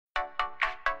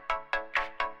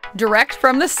Direct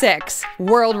from the Six,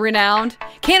 world-renowned,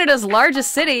 Canada's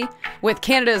largest city, with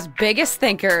Canada's biggest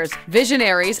thinkers,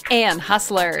 visionaries, and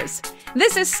hustlers.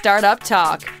 This is Startup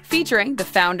Talk, featuring the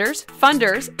founders,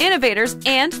 funders, innovators,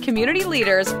 and community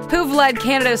leaders who've led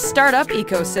Canada's startup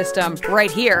ecosystem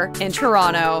right here in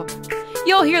Toronto.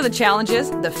 You'll hear the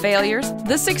challenges, the failures,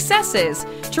 the successes.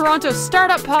 Toronto's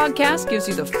Startup Podcast gives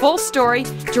you the full story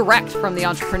direct from the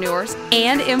entrepreneurs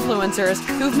and influencers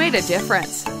who've made a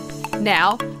difference.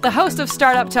 Now, the host of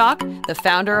Startup Talk, the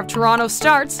founder of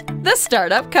TorontoStarts, the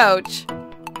Startup Coach.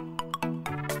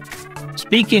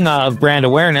 Speaking of brand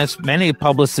awareness, many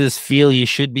publicists feel you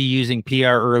should be using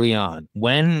PR early on.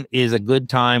 When is a good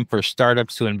time for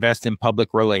startups to invest in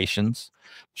public relations?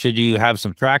 Should you have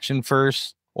some traction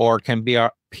first, or can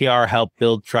PR help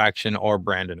build traction or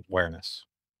brand awareness?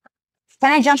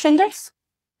 Can I jump in this?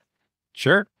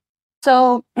 Sure.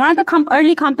 So one of the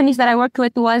early companies that I worked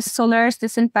with was Solaris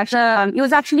Disinfection. It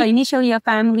was actually initially a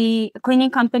family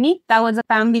cleaning company. That was a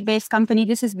family-based company.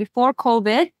 This is before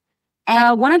COVID.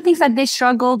 And one of the things that they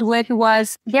struggled with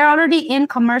was they're already in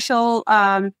commercial,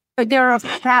 their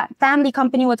family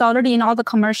company was already in all the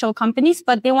commercial companies,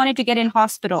 but they wanted to get in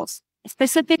hospitals,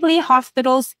 specifically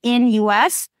hospitals in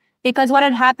US. Because what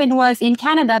had happened was in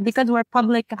Canada, because we're a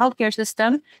public healthcare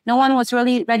system, no one was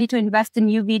really ready to invest in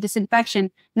UV disinfection.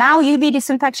 Now UV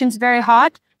disinfection is very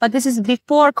hot, but this is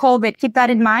before COVID. Keep that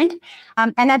in mind.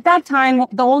 And at that time,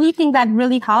 the only thing that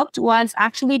really helped was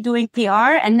actually doing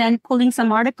PR and then pulling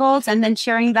some articles and then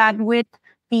sharing that with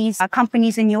these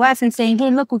companies in US and saying, hey,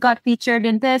 look, we got featured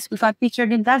in this, we got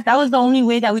featured in that. That was the only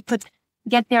way that we could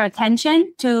get their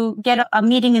attention to get a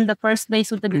meeting in the first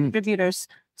place with the distributors.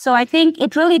 So I think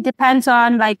it really depends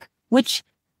on like which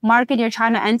market you're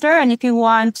trying to enter. And if you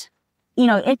want,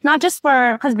 it's not just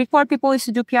because before people used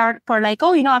to do PR for like,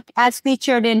 as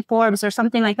featured in Forbes or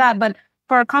something like that. But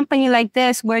for a company like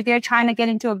this, where they're trying to get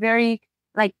into a very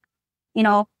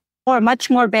or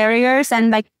much more barriers and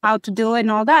like how to do it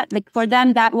and all that, like for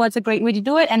them, that was a great way to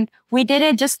do it. And we did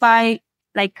it just by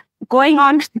like going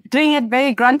on, doing it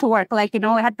very grunt work. Like,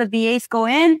 I had the VAs go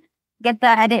in, get the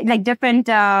edit, like different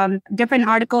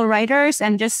article writers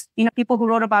and just, people who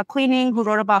wrote about cleaning, who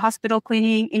wrote about hospital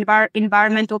cleaning,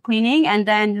 environmental cleaning, and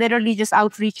then literally just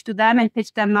outreach to them and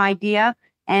pitch them an idea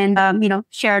and,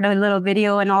 shared a little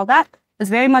video and all that. It's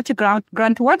very much a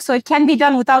grunt work. So it can be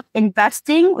done without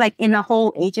investing like in a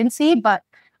whole agency. But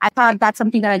I thought that's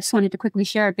something that I just wanted to quickly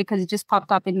share because it just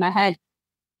popped up in my head.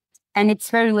 And it's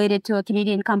very related to a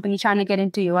Canadian company trying to get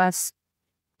into US.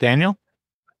 Daniel?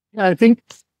 Yeah, I think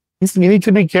you need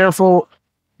to be careful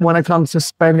when it comes to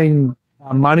spending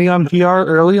money on PR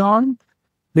early on,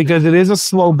 because it is a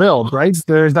slow build, right?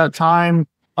 There's that time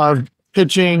of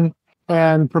pitching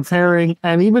and preparing.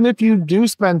 And even if you do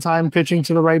spend time pitching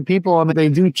to the right people and they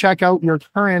do check out your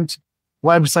current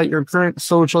website, your current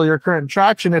social, your current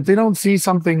traction, if they don't see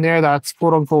something there that's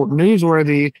quote unquote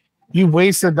newsworthy, you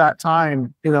wasted that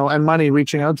time, and money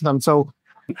reaching out to them. So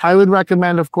I would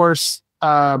recommend, of course,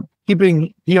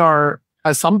 keeping PR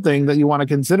as something that you want to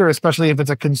consider, especially if it's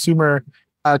a consumer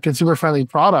friendly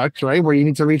product, right? Where you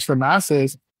need to reach the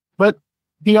masses. But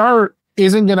PR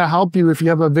isn't going to help you if you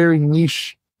have a very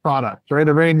niche product, right?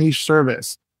 A very niche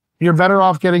service. You're better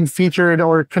off getting featured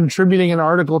or contributing an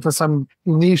article to some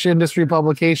niche industry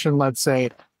publication, let's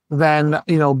say, than,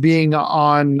 being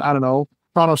on, I don't know,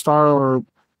 Toronto Star or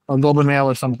Globe and Mail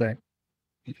or something.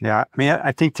 Yeah. I mean,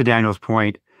 I think to Daniel's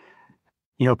point,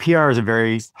 PR is a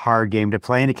very hard game to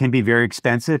play, and it can be very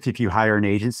expensive if you hire an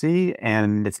agency.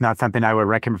 And it's not something I would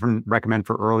recommend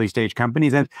for early stage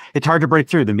companies. And it's hard to break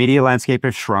through. The media landscape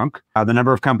has shrunk. The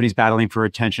number of companies battling for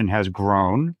attention has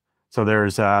grown. So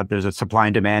there's a supply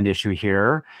and demand issue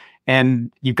here.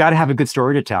 And you've got to have a good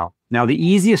story to tell. Now, the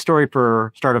easiest story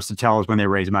for startups to tell is when they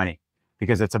raise money,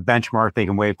 because it's a benchmark. They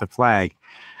can wave the flag.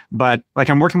 But like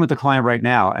I'm working with a client right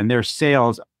now, and their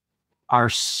sales are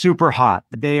super hot.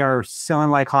 They are selling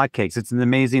like hotcakes. It's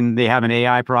amazing. They have an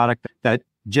AI product that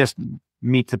just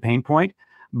meets the pain point.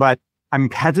 But I'm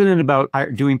hesitant about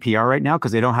doing PR right now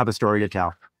because they don't have a story to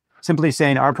tell. Simply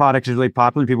saying our product is really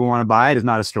popular, people want to buy it, is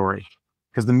not a story.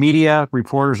 Because the media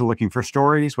reporters are looking for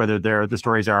stories, whether the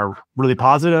stories are really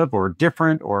positive or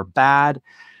different or bad.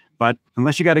 But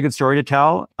unless you got a good story to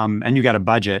tell and you got a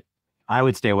budget, I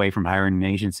would stay away from hiring an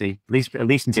agency, at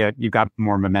least until you've got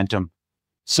more momentum.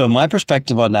 So my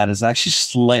perspective on that is actually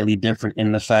slightly different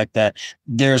in the fact that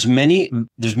there's many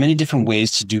different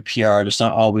ways to do PR. It's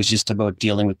not always just about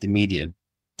dealing with the media.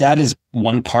 that is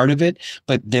one part of it,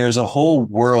 but there's a whole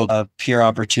world of PR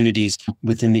opportunities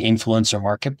within the influencer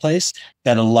marketplace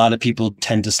that a lot of people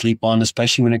tend to sleep on,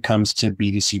 especially when it comes to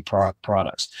B2C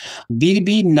products.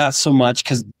 B2B, not so much,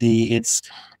 because it's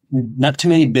not too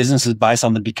many businesses buy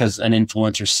something because an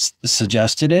influencer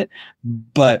suggested it.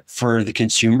 But for the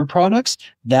consumer products,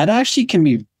 that actually can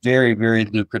be very, very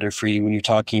lucrative for you when you're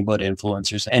talking about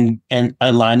influencers and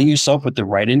aligning yourself with the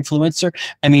right influencer.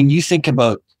 I mean, you think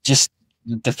about just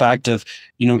the fact of,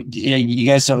 you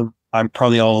guys are, I'm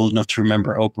probably all old enough to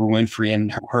remember Oprah Winfrey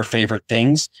and her favorite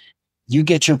things. You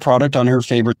get your product on her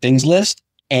favorite things list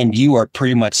and you are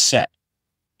pretty much set,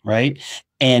 right?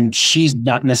 And she's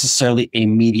not necessarily a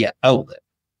media outlet.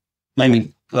 I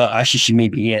mean, actually, she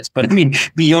maybe is, but I mean,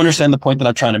 you understand the point that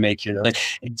I'm trying to make here. Like,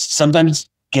 sometimes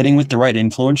getting with the right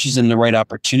influencers and the right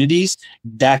opportunities,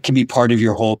 that can be part of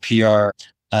your whole PR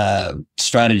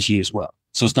strategy as well.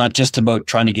 So it's not just about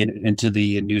trying to get into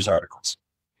the news articles.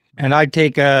 And I'd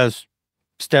take a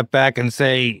step back and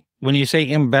say, when you say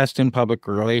invest in public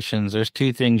relations, there's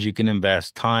two things you can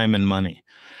invest: time and money.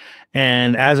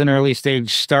 And as an early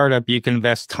stage startup, you can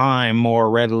invest time more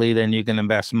readily than you can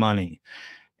invest money.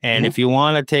 And if you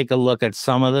want to take a look at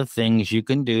some of the things you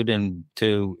can do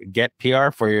to get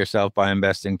PR for yourself by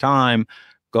investing time,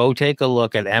 go take a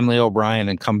look at Emily O'Brien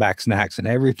and Comeback Snacks and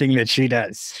everything that she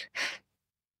does.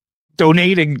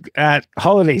 Donating at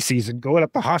holiday season, going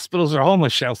up to hospitals or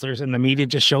homeless shelters, and the media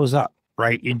just shows up,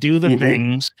 right? You do the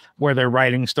things where they're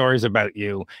writing stories about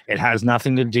you. It has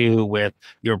nothing to do with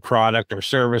your product or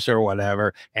service or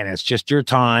whatever. And it's just your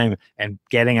time and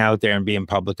getting out there and being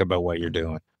public about what you're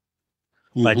doing.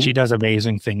 But she does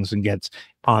amazing things and gets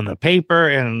on the paper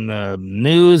and the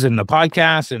news and the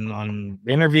podcast and on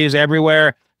interviews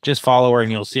everywhere. Just follow her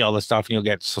and you'll see all the stuff and you'll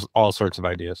get all sorts of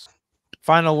ideas.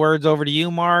 Final words over to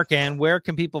you, Mark. And where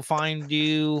can people find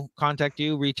you, contact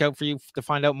you, reach out for you to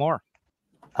find out more?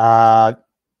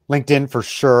 LinkedIn for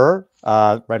sure.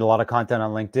 Write a lot of content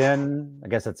on LinkedIn. I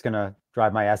guess that's going to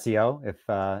drive my SEO if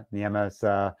Niema's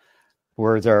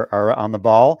words are on the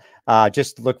ball.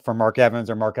 Just look for Mark Evans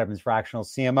or Mark Evans Fractional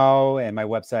CMO. And my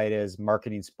website is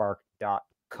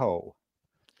marketingspark.co.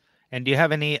 And do you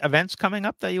have any events coming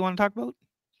up that you want to talk about?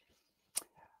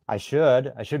 I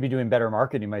should be doing better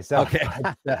marketing myself. Okay.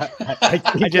 But,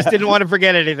 I just didn't want to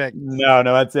forget anything. No,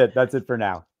 that's it. That's it for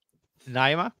now.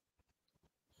 Naima?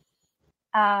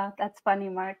 That's funny,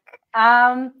 Mark.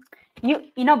 By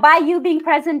you being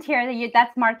present here,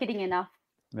 that's marketing enough.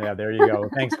 Yeah, there you go.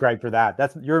 Thanks, Greg, for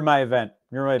that. You're my event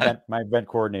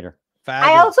coordinator.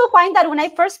 I also find that when I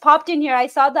first popped in here, I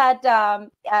saw that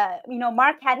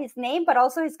Mark had his name, but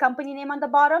also his company name on the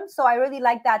bottom. So I really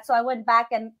liked that. So I went back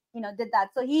and did that.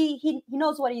 So he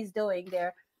knows what he's doing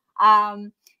there.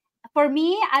 For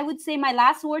me, I would say my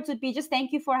last words would be just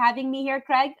thank you for having me here,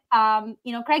 Craig.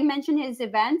 Craig mentioned his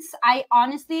events. I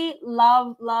honestly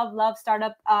love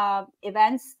startup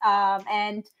events,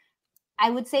 and I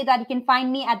would say that you can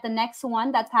find me at the next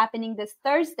one that's happening this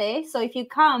Thursday. So if you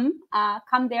come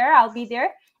there, I'll be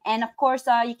there. And of course,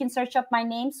 you can search up my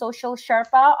name, Social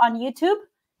Sherpa, on YouTube.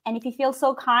 And if you feel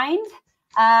so kind,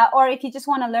 or if you just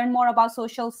want to learn more about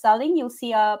social selling, you'll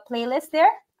see a playlist there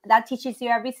that teaches you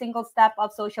every single step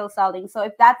of social selling. So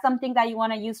if that's something that you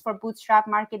want to use for bootstrap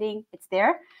marketing, it's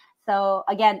there. So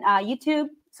again, YouTube,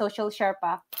 Social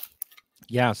Sherpa.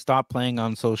 Yeah, stop playing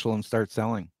on social and start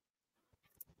selling.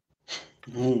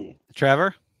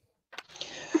 Trevor?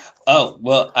 Oh,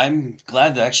 well, I'm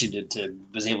glad that actually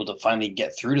was able to finally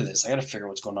get through to this. I got to figure out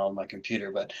what's going on with my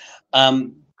computer, but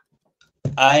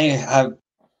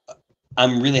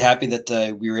I'm really happy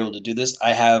that we were able to do this.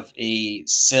 I have a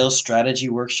sales strategy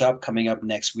workshop coming up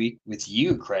next week with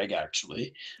you, Craig,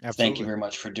 actually. Absolutely. Thank you very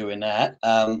much for doing that.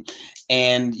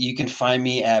 And you can find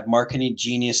me at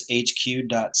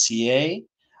marketinggeniushq.ca.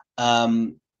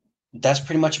 That's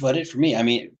pretty much about it for me. I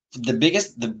mean,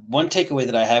 the one takeaway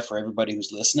that I have for everybody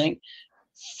who's listening,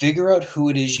 figure out who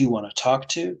it is you want to talk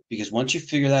to, because once you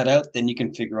figure that out, then you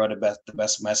can figure out the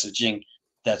best messaging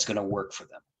that's going to work for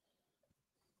them.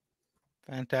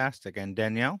 Fantastic. And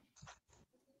Danielle?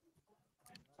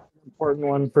 Important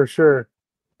one for sure.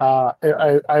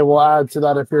 I will add to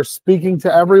that, if you're speaking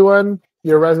to everyone,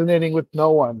 you're resonating with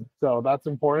no one. So that's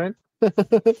important.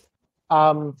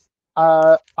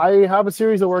 I have a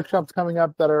series of workshops coming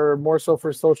up that are more so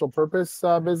for social purpose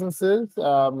businesses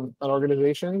and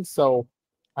organizations. So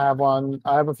I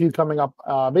have a few coming up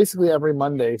basically every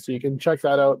Monday. So you can check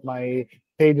that out. My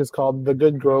page is called The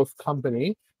Good Growth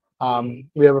Company.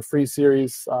 We have a free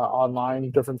series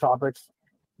online, different topics.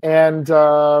 And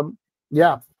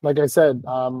like I said,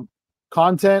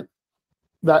 content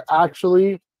that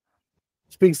actually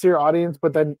speaks to your audience,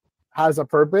 but then has a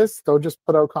purpose. Don't just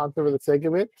put out content for the sake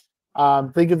of it.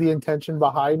 Think of the intention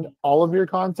behind all of your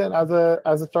content as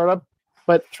a startup,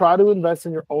 but try to invest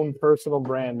in your own personal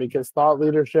brand, because thought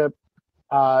leadership,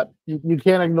 you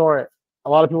can't ignore it. A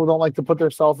lot of people don't like to put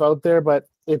themselves out there, but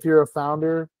if you're a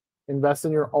founder, invest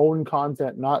in your own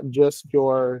content, not just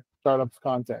your startup's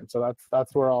content. So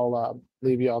that's where I'll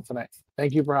leave you all tonight.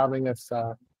 Thank you for having us,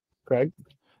 Craig.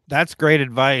 That's great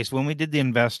advice. When we did the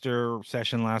investor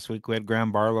session last week, we had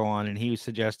Graham Barlow on, and he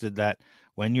suggested that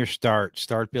when you start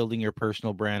building your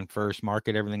personal brand first,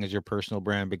 market everything as your personal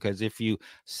brand, because if you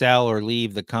sell or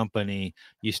leave the company,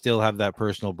 you still have that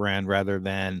personal brand rather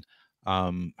than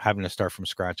having to start from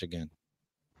scratch again.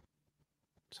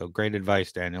 So great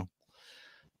advice, Daniel.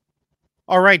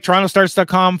 All right,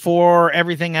 TorontoStarts.com for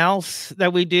everything else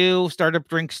that we do.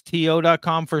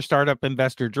 StartupDrinksTO.com for startup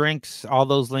investor drinks. All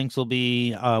those links will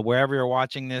be wherever you're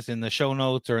watching this, in the show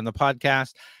notes or in the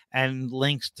podcast. And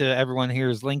links to everyone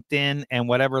here's LinkedIn, and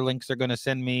whatever links they're going to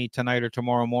send me tonight or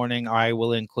tomorrow morning, I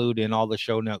will include in all the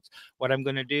show notes. What I'm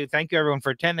going to do, thank you everyone for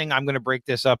attending. I'm going to break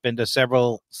this up into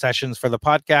several sessions for the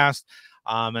podcast.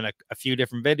 And a few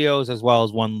different videos, as well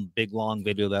as one big long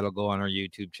video that'll go on our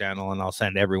YouTube channel, and I'll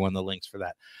send everyone the links for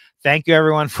that. Thank you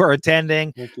everyone for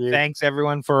attending. Thank you. Thanks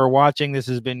everyone for watching. This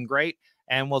has been great,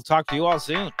 and we'll talk to you all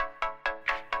soon.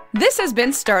 This has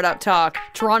been Startup Talk,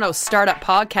 Toronto's startup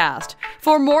podcast.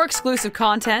 For more exclusive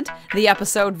content, the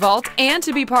episode vault, and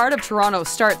to be part of Toronto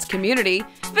Starts community,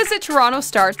 visit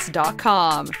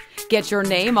TorontoStarts.com. Get your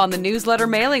name on the newsletter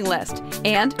mailing list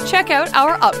and check out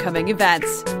our upcoming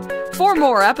events. For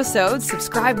more episodes,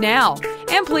 subscribe now.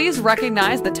 And please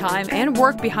recognize the time and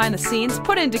work behind the scenes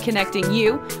put into connecting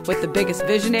you with the biggest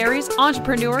visionaries,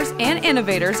 entrepreneurs, and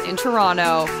innovators in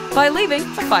Toronto by leaving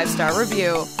a 5-star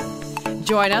review.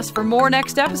 Join us for more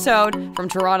next episode from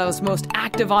Toronto's most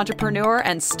active entrepreneur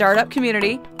and startup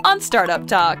community on Startup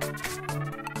Talk.